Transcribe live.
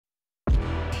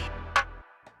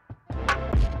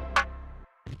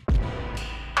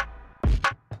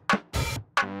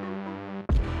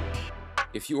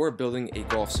If you are building a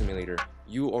golf simulator,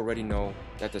 you already know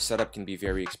that the setup can be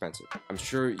very expensive. I'm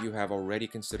sure you have already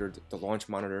considered the launch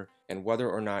monitor and whether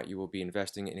or not you will be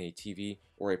investing in a TV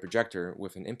or a projector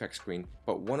with an impact screen,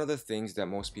 but one of the things that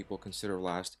most people consider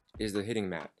last is the hitting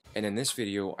mat. And in this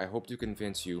video, I hope to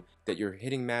convince you that your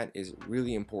hitting mat is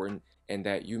really important and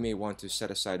that you may want to set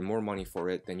aside more money for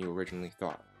it than you originally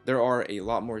thought. There are a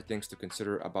lot more things to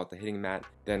consider about the hitting mat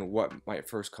than what might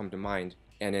first come to mind,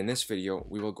 and in this video,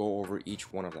 we will go over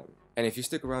each one of them. And if you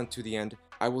stick around to the end,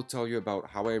 I will tell you about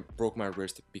how I broke my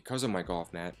wrist because of my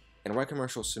golf mat, and why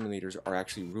commercial simulators are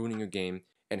actually ruining your game,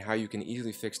 and how you can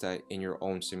easily fix that in your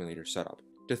own simulator setup.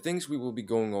 The things we will be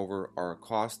going over are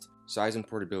cost, size and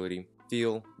portability,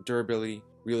 feel, durability,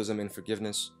 realism and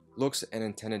forgiveness, looks and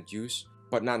intended use,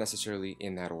 but not necessarily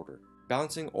in that order.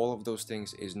 Balancing all of those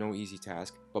things is no easy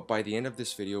task, but by the end of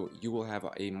this video, you will have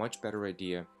a much better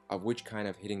idea of which kind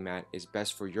of hitting mat is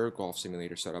best for your golf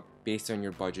simulator setup based on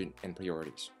your budget and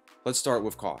priorities. Let's start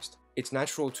with cost. It's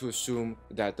natural to assume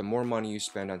that the more money you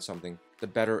spend on something, the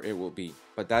better it will be,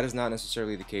 but that is not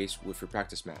necessarily the case with your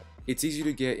practice mat. It's easy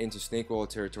to get into snake oil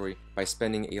territory by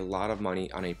spending a lot of money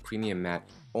on a premium mat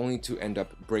only to end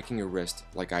up breaking your wrist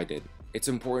like I did. It's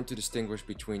important to distinguish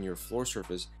between your floor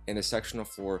surface and the section of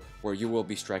floor where you will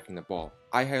be striking the ball.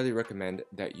 I highly recommend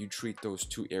that you treat those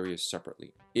two areas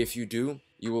separately. If you do,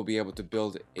 you will be able to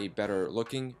build a better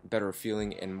looking, better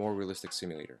feeling, and more realistic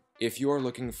simulator. If you are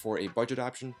looking for a budget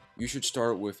option, you should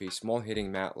start with a small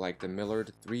hitting mat like the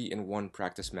Millard 3-in-1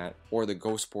 practice mat or the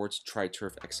Go Sports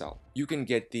Tri-Turf XL. You can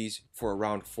get these for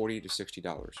around $40 to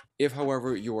 $60. If,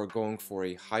 however, you are going for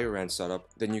a higher end setup,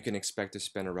 then you can expect to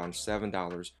spend around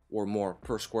 $7 or more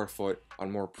per square foot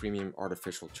on more premium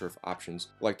artificial turf options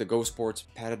like the Go Sports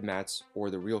padded mats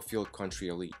or the Real Field Country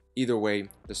Elite. Either way,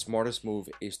 the smartest move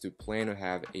is to plan to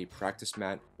have a practice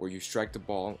mat where you strike the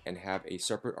ball and have a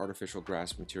separate artificial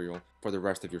grass material for the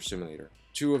rest of your simulator.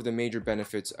 Two of the major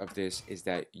benefits of this is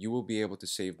that you will be able to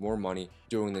save more money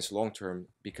doing this long term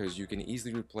because you can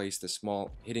easily replace the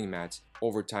small hitting mats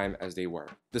over time as they wear.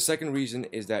 The second reason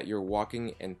is that your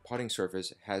walking and putting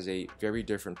surface has a very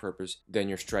different purpose than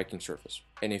your striking surface.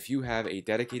 And if you have a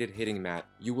dedicated hitting mat,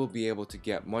 you will be able to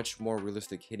get much more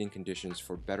realistic hitting conditions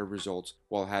for better results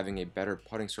while having a better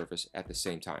putting surface at the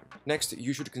same time. Next,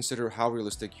 you should consider how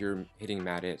realistic your hitting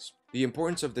mat is. The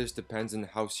importance of this depends on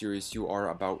how serious you are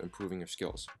about improving your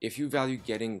skills. If you value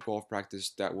getting golf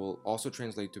practice that will also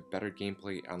translate to better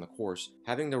gameplay on the course,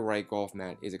 having the right golf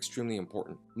mat is extremely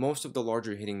important. Most of the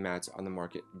larger hitting mats on the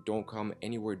market don't come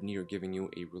anywhere near giving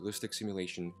you a realistic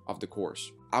simulation of the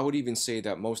course. I would even say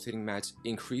that most hitting mats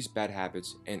increase bad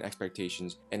habits and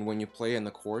expectations, and when you play on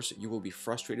the course, you will be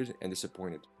frustrated and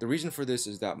disappointed. The reason for this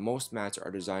is that most mats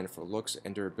are designed for looks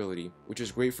and durability, which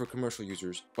is great for commercial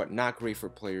users, but not great for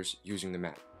players using the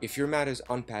mat. If your mat is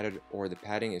unpadded or the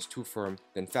padding is too firm,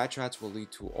 then fat shots will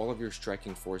lead to all of your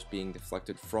striking force being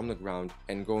deflected from the ground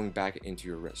and going back into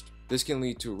your wrist. This can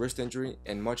lead to wrist injury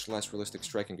and much less realistic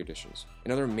striking conditions.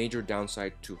 Another major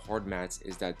downside to hard mats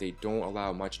is that they don't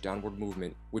allow much downward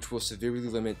movement, which will severely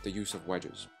limit the use of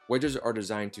wedges. Wedges are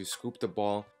designed to scoop the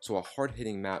ball, so a hard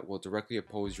hitting mat will directly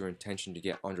oppose your intention to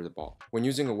get under the ball. When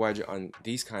using a wedge on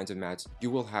these kinds of mats, you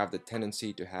will have the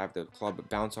tendency to have the club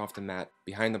bounce off the mat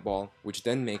behind the ball, which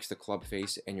then makes the club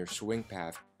face and your swing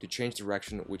path to change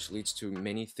direction, which leads to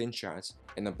many thin shots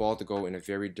and the ball to go in a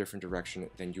very different direction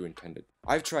than you intended.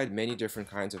 I've tried many different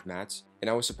kinds of mats, and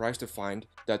I was surprised to find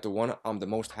that the one I'm the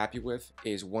most happy with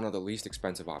is one of the least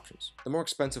expensive options. The more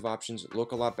expensive options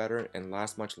look a lot better and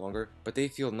last much longer, but they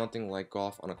feel nothing like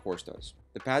golf on a course does.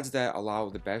 The pads that allow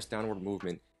the best downward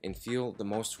movement and feel the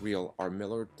most real are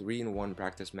Millard 3-in-1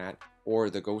 practice mat or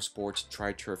the Go Sports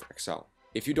Tri-Turf XL.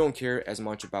 If you don't care as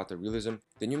much about the realism,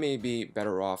 then you may be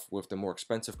better off with the more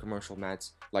expensive commercial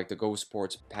mats like the Go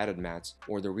Sports padded mats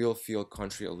or the Real Field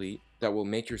Country Elite that will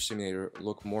make your simulator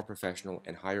look more professional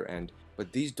and higher end,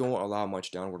 but these don't allow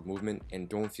much downward movement and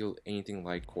don't feel anything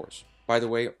like course. By the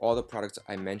way, all the products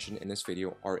I mentioned in this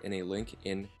video are in a link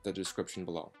in the description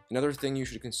below. Another thing you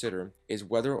should consider is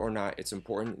whether or not it's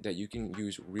important that you can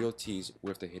use real tees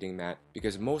with the hitting mat,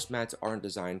 because most mats aren't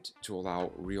designed to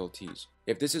allow real tees.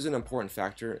 If this is an important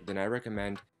factor, then I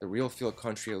recommend the Real Field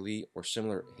Country Elite or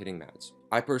similar hitting mats.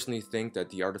 I personally think that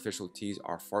the artificial tees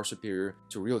are far superior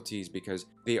to real tees because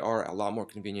they are a lot more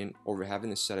convenient over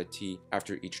having to set a tee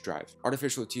after each drive.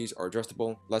 Artificial tees are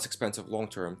adjustable, less expensive long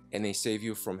term, and they save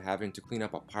you from having to clean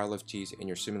up a pile of tees in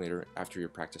your simulator after your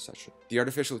practice session. The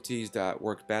artificial tees that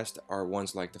work best are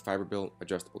ones like the Fiberbuilt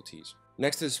adjustable tees.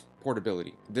 Next is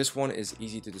portability. This one is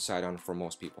easy to decide on for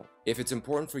most people. If it's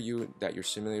important for you that your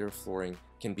simulator flooring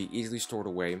can be easily stored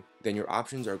away, then your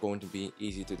options are going to be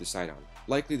easy to decide on.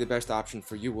 Likely the best option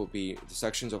for you will be the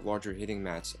sections of larger hitting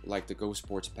mats like the Go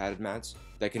Sports padded mats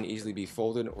that can easily be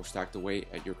folded or stacked away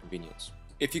at your convenience.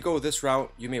 If you go this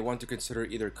route, you may want to consider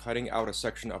either cutting out a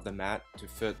section of the mat to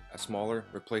fit a smaller,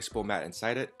 replaceable mat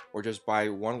inside it, or just buy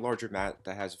one larger mat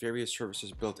that has various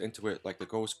services built into it like the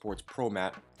Go Sports Pro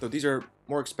mat, though these are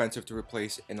more expensive to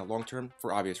replace in the long term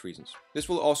for obvious reasons. This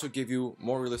will also give you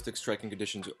more realistic striking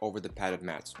conditions over the padded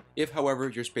mats. If, however,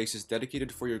 your space is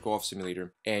dedicated for your golf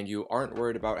simulator and you aren't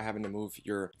worried about having to move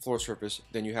your floor surface,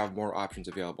 then you have more options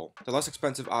available. The less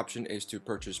expensive option is to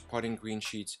purchase putting green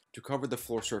sheets to cover the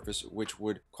floor surface, which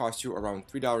would cost you around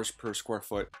 $3 per square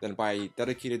foot, then buy a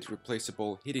dedicated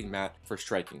replaceable hitting mat for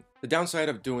striking. The downside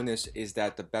of doing this is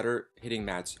that the better hitting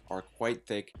mats are quite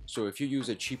thick, so if you use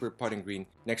a cheaper putting green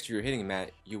next to your hitting mat,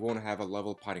 you won't have a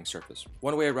level putting surface.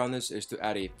 One way around this is to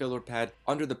add a filler pad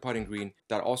under the putting green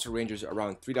that also ranges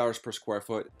around $3 per square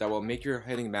foot that will make your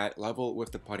hitting mat level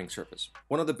with the putting surface.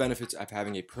 One of the benefits of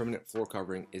having a permanent floor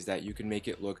covering is that you can make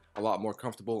it look a lot more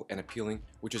comfortable and appealing,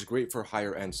 which is great for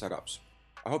higher end setups.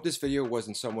 I hope this video was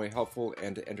in some way helpful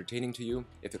and entertaining to you.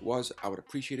 If it was, I would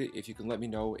appreciate it if you can let me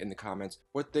know in the comments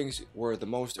what things were the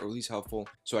most or least helpful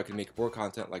so I can make more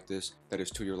content like this that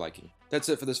is to your liking. That's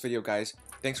it for this video, guys.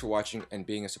 Thanks for watching and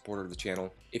being a supporter of the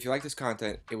channel. If you like this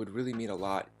content, it would really mean a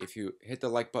lot if you hit the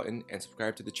like button and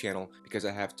subscribe to the channel because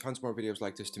I have tons more videos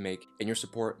like this to make and your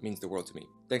support means the world to me.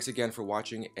 Thanks again for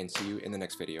watching and see you in the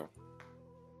next video.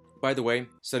 By the way,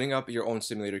 setting up your own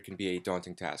simulator can be a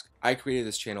daunting task. I created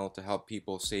this channel to help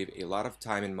people save a lot of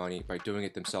time and money by doing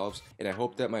it themselves, and I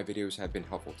hope that my videos have been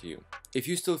helpful to you. If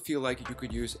you still feel like you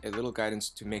could use a little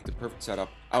guidance to make the perfect setup,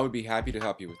 I would be happy to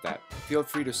help you with that. Feel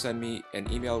free to send me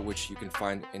an email, which you can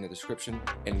find in the description,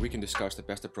 and we can discuss the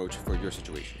best approach for your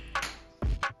situation.